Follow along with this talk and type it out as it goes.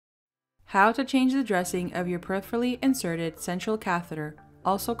How to change the dressing of your peripherally inserted central catheter,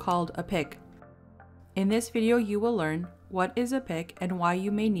 also called a PICC. In this video you will learn what is a PICC and why you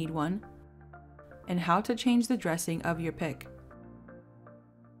may need one, and how to change the dressing of your PICC.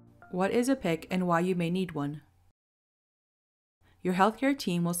 What is a PICC and why you may need one? Your healthcare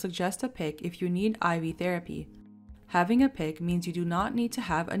team will suggest a PICC if you need IV therapy. Having a PICC means you do not need to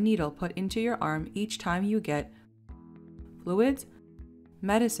have a needle put into your arm each time you get fluids,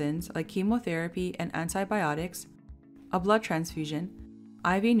 medicines like chemotherapy and antibiotics, a blood transfusion,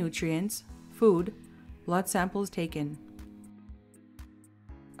 IV nutrients, food, blood samples taken.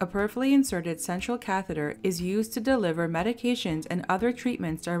 A peripherally inserted central catheter is used to deliver medications and other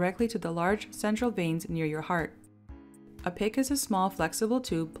treatments directly to the large central veins near your heart. A PICC is a small flexible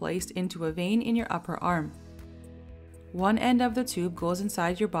tube placed into a vein in your upper arm. One end of the tube goes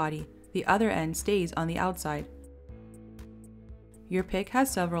inside your body, the other end stays on the outside. Your PICC has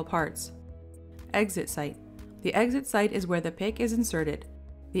several parts. Exit site. The exit site is where the PICC is inserted.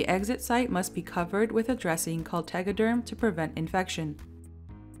 The exit site must be covered with a dressing called Tegaderm to prevent infection.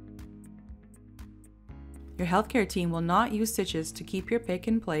 Your healthcare team will not use stitches to keep your PICC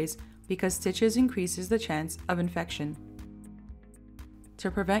in place because stitches increases the chance of infection. To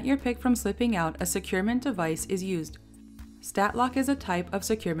prevent your PICC from slipping out, a securement device is used. StatLock is a type of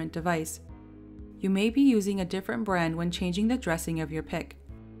securement device. You may be using a different brand when changing the dressing of your PICC.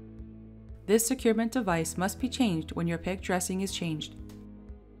 This securement device must be changed when your PICC dressing is changed.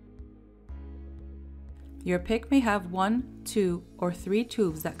 Your PICC may have 1, 2, or 3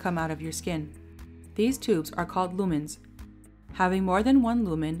 tubes that come out of your skin. These tubes are called lumens. Having more than one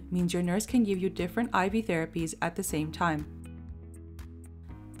lumen means your nurse can give you different IV therapies at the same time.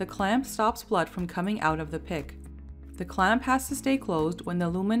 The clamp stops blood from coming out of the PICC. The clamp has to stay closed when the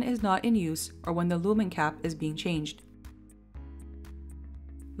lumen is not in use or when the lumen cap is being changed.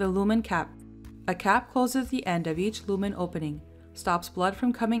 The lumen cap. A cap closes the end of each lumen opening, stops blood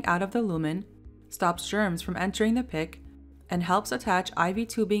from coming out of the lumen, stops germs from entering the PICC, and helps attach IV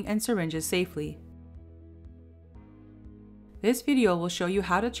tubing and syringes safely. This video will show you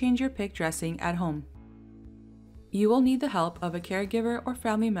how to change your PICC dressing at home. You will need the help of a caregiver or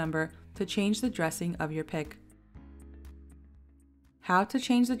family member to change the dressing of your PICC. How to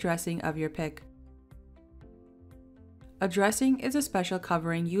change the dressing of your PICC. A dressing is a special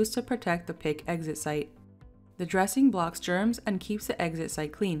covering used to protect the PICC exit site. The dressing blocks germs and keeps the exit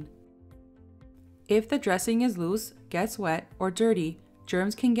site clean. If the dressing is loose, gets wet, or dirty,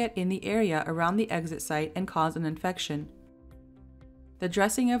 germs can get in the area around the exit site and cause an infection. The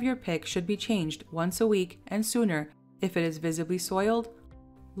dressing of your PICC should be changed once a week and sooner if it is visibly soiled,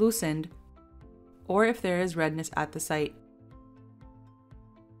 loosened, or if there is redness at the site.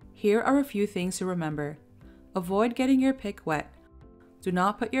 Here are a few things to remember. Avoid getting your PICC wet. Do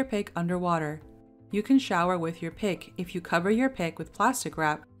not put your PICC under water. You can shower with your PICC if you cover your PICC with plastic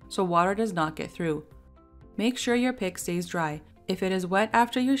wrap so water does not get through. Make sure your PICC stays dry. If it is wet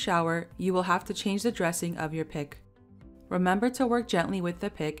after you shower, you will have to change the dressing of your PICC. Remember to work gently with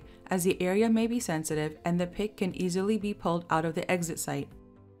the PICC as the area may be sensitive and the PICC can easily be pulled out of the exit site.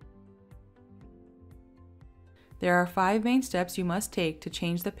 There are 5 main steps you must take to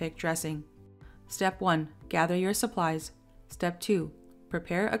change the PICC dressing. Step 1. Gather your supplies. Step 2.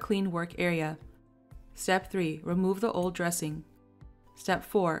 Prepare a clean work area. Step 3. Remove the old dressing. Step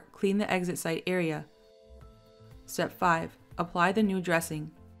 4. Clean the exit site area. Step 5. Apply the new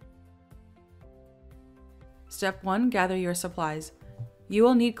dressing. Step 1. Gather your supplies. You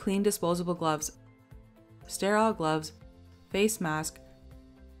will need clean disposable gloves, sterile gloves, face mask,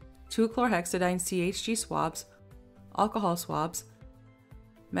 2-chlorhexidine CHG swabs, alcohol swabs,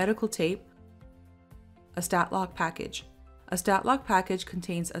 medical tape, a StatLock package. A StatLock package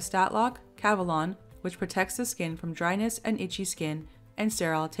contains a StatLock Cavalon, which protects the skin from dryness and itchy skin, and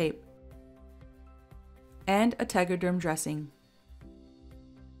sterile tape, and a Tegaderm dressing.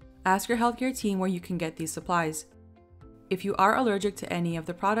 Ask your healthcare team where you can get these supplies. If you are allergic to any of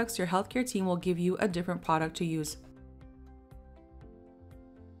the products, your healthcare team will give you a different product to use.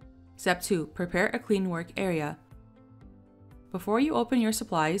 Step 2. Prepare a clean work area. Before you open your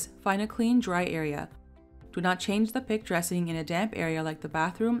supplies, find a clean, dry area. Do not change the PICC dressing in a damp area like the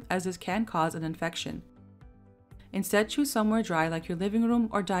bathroom, as this can cause an infection. Instead, choose somewhere dry like your living room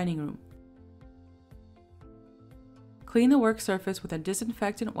or dining room. Clean the work surface with a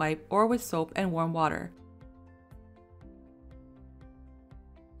disinfectant wipe or with soap and warm water.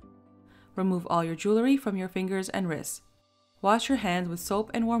 Remove all your jewelry from your fingers and wrists. Wash your hands with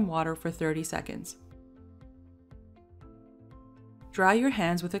soap and warm water for 30 seconds. Dry your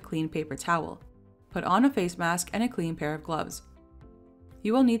hands with a clean paper towel. Put on a face mask and a clean pair of gloves.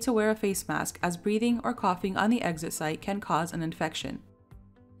 You will need to wear a face mask as breathing or coughing on the exit site can cause an infection.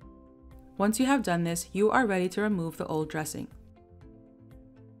 Once you have done this, you are ready to remove the old dressing.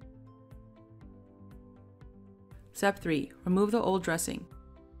 Step 3. Remove the old dressing.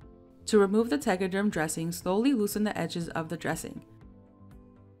 To remove the Tegaderm dressing, slowly loosen the edges of the dressing.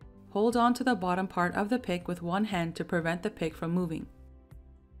 Hold on to the bottom part of the PICC with one hand to prevent the PICC from moving.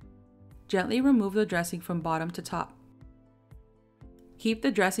 Gently remove the dressing from bottom to top. Keep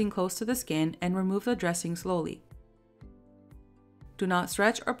the dressing close to the skin and remove the dressing slowly. Do not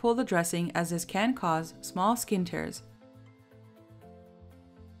stretch or pull the dressing as this can cause small skin tears.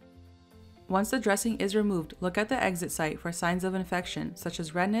 Once the dressing is removed, look at the exit site for signs of infection such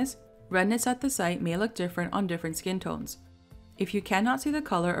as redness. Redness at the site may look different on different skin tones. If you cannot see the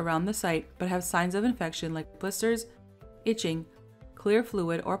color around the site but have signs of infection like blisters, itching, clear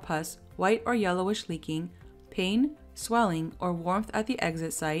fluid or pus, white or yellowish leaking, pain, swelling, or warmth at the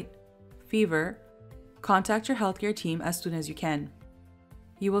exit site, fever, contact your healthcare team as soon as you can.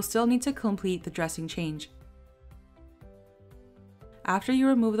 You will still need to complete the dressing change. After you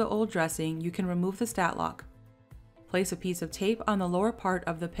remove the old dressing, you can remove the stat lock. Place a piece of tape on the lower part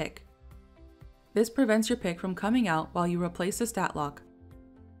of the PICC. This prevents your PICC from coming out while you replace the stat lock.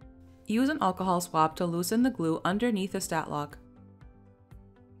 Use an alcohol swab to loosen the glue underneath the stat lock.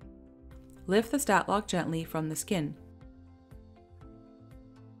 Lift the stat lock gently from the skin.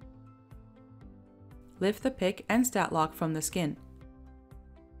 Lift the PICC and stat lock from the skin.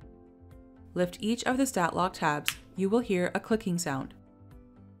 Lift each of the stat lock tabs. You will hear a clicking sound.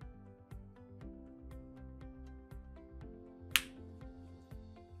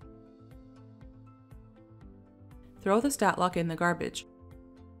 Throw the stat lock in the garbage.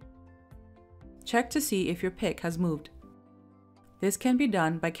 Check to see if your PICC has moved. This can be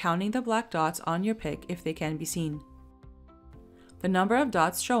done by counting the black dots on your PICC if they can be seen. The number of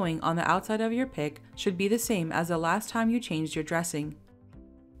dots showing on the outside of your PICC should be the same as the last time you changed your dressing.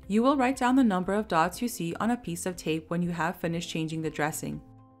 You will write down the number of dots you see on a piece of tape when you have finished changing the dressing.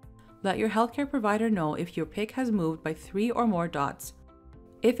 Let your healthcare provider know if your PICC has moved by 3 or more dots.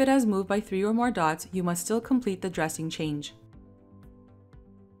 If it has moved by 3 or more dots, you must still complete the dressing change.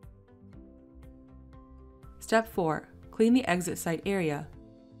 Step 4. Clean the exit site area.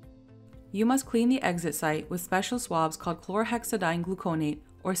 You must clean the exit site with special swabs called chlorhexidine gluconate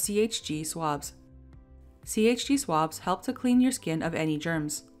or CHG swabs. CHG swabs help to clean your skin of any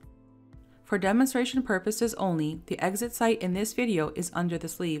germs. For demonstration purposes only, the exit site in this video is under the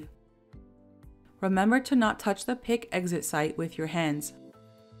sleeve. Remember to not touch the PICC exit site with your hands.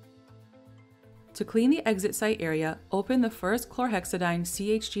 To clean the exit site area, open the first chlorhexidine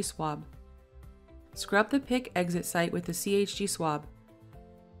CHG swab. Scrub the PICC exit site with the CHG swab.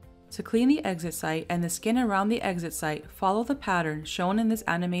 To clean the exit site and the skin around the exit site, follow the pattern shown in this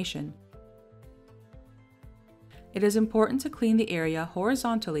animation. It is important to clean the area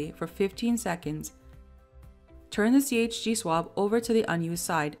horizontally for 15 seconds. Turn the CHG swab over to the unused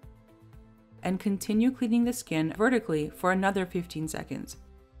side and continue cleaning the skin vertically for another 15 seconds.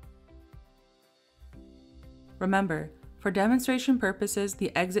 Remember, for demonstration purposes,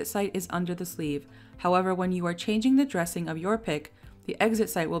 the exit site is under the sleeve. However, when you are changing the dressing of your PICC, the exit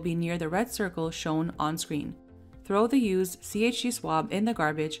site will be near the red circle shown on screen. Throw the used CHG swab in the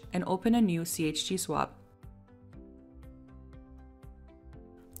garbage and open a new CHG swab.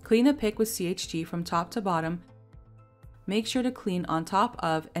 Clean the PICC with CHG from top to bottom. Make sure to clean on top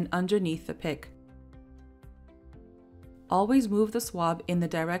of and underneath the PICC. Always move the swab in the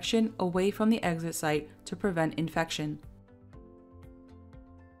direction away from the exit site to prevent infection.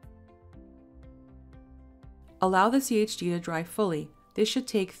 Allow the CHG to dry fully. This should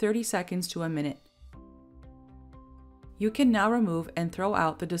take 30 seconds to a minute. You can now remove and throw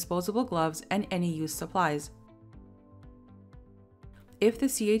out the disposable gloves and any used supplies. If the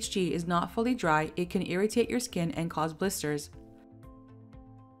CHG is not fully dry, it can irritate your skin and cause blisters.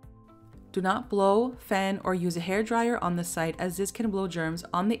 Do not blow, fan, or use a hairdryer on the site as this can blow germs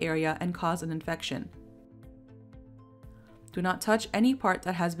on the area and cause an infection. Do not touch any part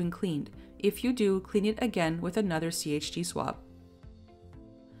that has been cleaned. If you do, clean it again with another CHG swab.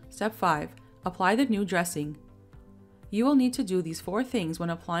 Step 5. Apply the new dressing. You will need to do these 4 things when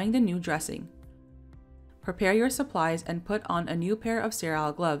applying the new dressing. Prepare your supplies and put on a new pair of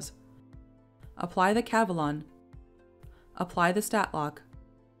sterile gloves. Apply the Cavalon. Apply the stat lock.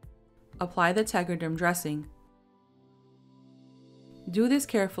 Apply the Tegaderm dressing. Do this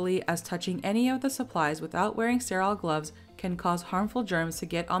carefully as touching any of the supplies without wearing sterile gloves can cause harmful germs to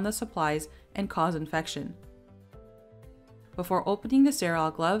get on the supplies and cause infection. Before opening the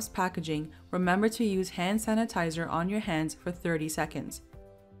sterile gloves packaging, remember to use hand sanitizer on your hands for 30 seconds.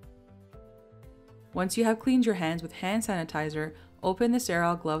 Once you have cleaned your hands with hand sanitizer, open the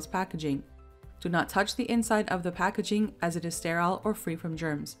sterile gloves packaging. Do not touch the inside of the packaging as it is sterile or free from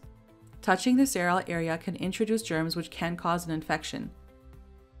germs. Touching the sterile area can introduce germs which can cause an infection.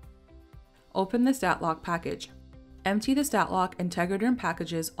 Open the StatLock package. Empty the StatLock and Tegaderm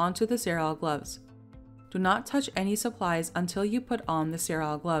packages onto the sterile gloves. Do not touch any supplies until you put on the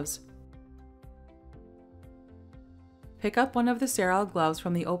sterile gloves. Pick up one of the sterile gloves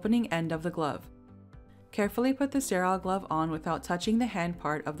from the opening end of the glove. Carefully put the sterile glove on without touching the hand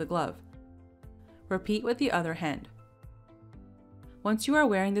part of the glove. Repeat with the other hand. Once you are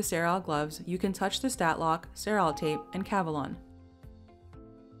wearing the sterile gloves, you can touch the StatLock, sterile tape, and Cavalon.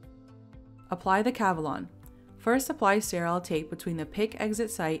 Apply the Cavalon. First, apply sterile tape between the PICC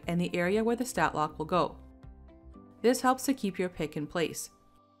exit site and the area where the StatLock will go. This helps to keep your PICC in place.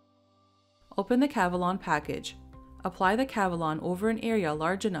 Open the Cavalon package. Apply the Cavalon over an area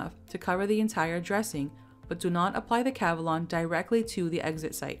large enough to cover the entire dressing, but do not apply the Cavalon directly to the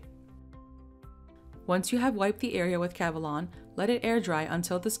exit site. Once you have wiped the area with Cavalon, let it air dry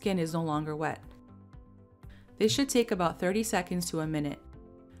until the skin is no longer wet. This should take about 30 seconds to a minute.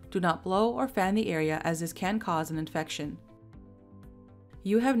 Do not blow or fan the area as this can cause an infection.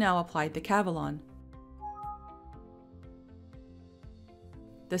 You have now applied the Cavalon.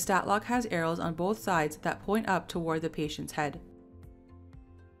 The StatLock has arrows on both sides that point up toward the patient's head.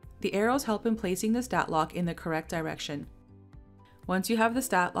 The arrows help in placing the StatLock in the correct direction. Once you have the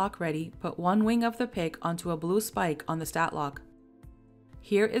StatLock ready, put one wing of the PICC onto a blue spike on the StatLock.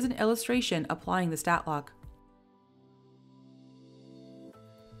 Here is an illustration applying the StatLock.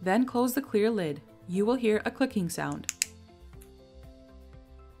 Then close the clear lid. You will hear a clicking sound.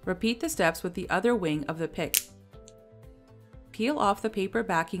 Repeat the steps with the other wing of the PICC. Peel off the paper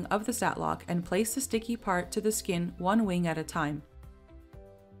backing of the StatLock and place the sticky part to the skin one wing at a time.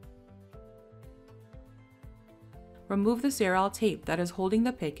 Remove the sterile tape that is holding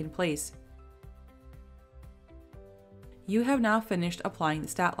the PICC in place. You have now finished applying the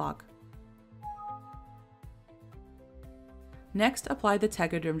StatLock. Next, apply the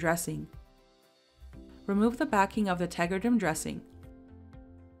Tegaderm dressing. Remove the backing of the Tegaderm dressing.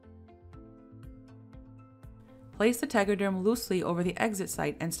 Place the Tegaderm loosely over the exit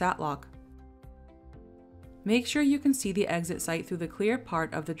site and StatLock. Make sure you can see the exit site through the clear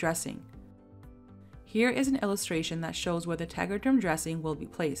part of the dressing. Here is an illustration that shows where the Tegaderm dressing will be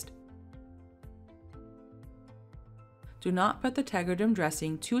placed. Do not put the Tegaderm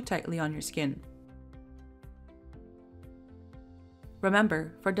dressing too tightly on your skin.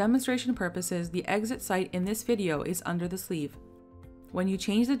 Remember, for demonstration purposes, the exit site in this video is under the sleeve. When you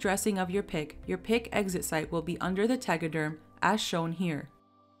change the dressing of your PICC exit site will be under the Tegaderm as shown here.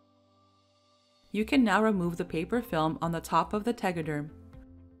 You can now remove the paper film on the top of the Tegaderm.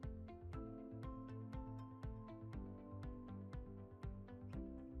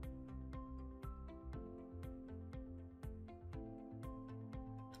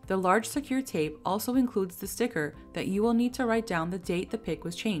 The large secure tape also includes the sticker that you will need to write down the date the PICC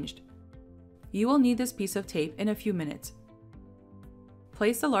was changed. You will need this piece of tape in a few minutes.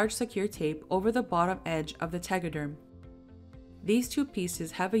 Place the large secure tape over the bottom edge of the Tegaderm. These two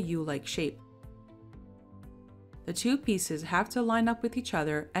pieces have a U-like shape. The two pieces have to line up with each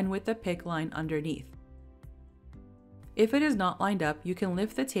other and with the PICC line underneath. If it is not lined up, you can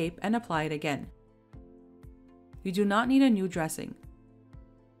lift the tape and apply it again. You do not need a new dressing.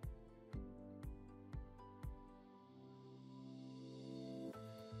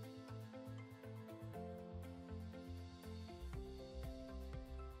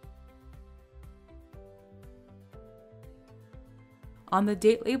 On the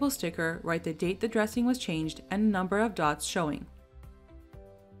date label sticker, write the date the dressing was changed and a number of dots showing.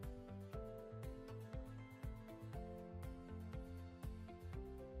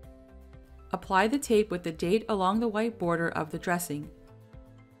 Apply the tape with the date along the white border of the dressing.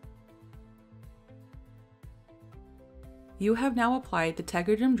 You have now applied the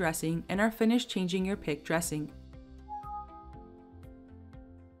Tegaderm dressing and are finished changing your PICC dressing.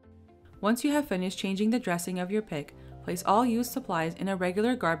 Once you have finished changing the dressing of your PICC, place all used supplies in a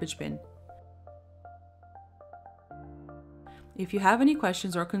regular garbage bin. If you have any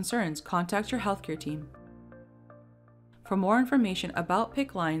questions or concerns, contact your healthcare team. For more information about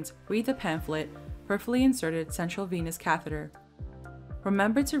PICC lines, read the pamphlet, Peripherally Inserted Central Venous Catheter.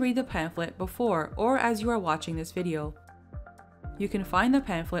 Remember to read the pamphlet before or as you are watching this video. You can find the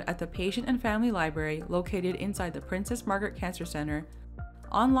pamphlet at the Patient and Family Library located inside the Princess Margaret Cancer Center,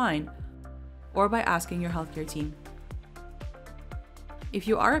 online, or by asking your healthcare team. If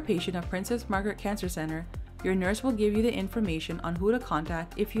you are a patient of Princess Margaret Cancer Center, your nurse will give you the information on who to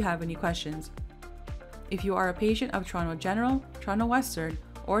contact if you have any questions. If you are a patient of Toronto General, Toronto Western,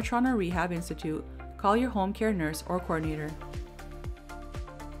 or Toronto Rehab Institute, call your home care nurse or coordinator.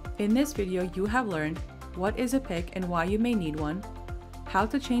 In this video, you have learned what is a PICC and why you may need one, how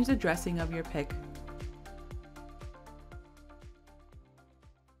to change the dressing of your PICC,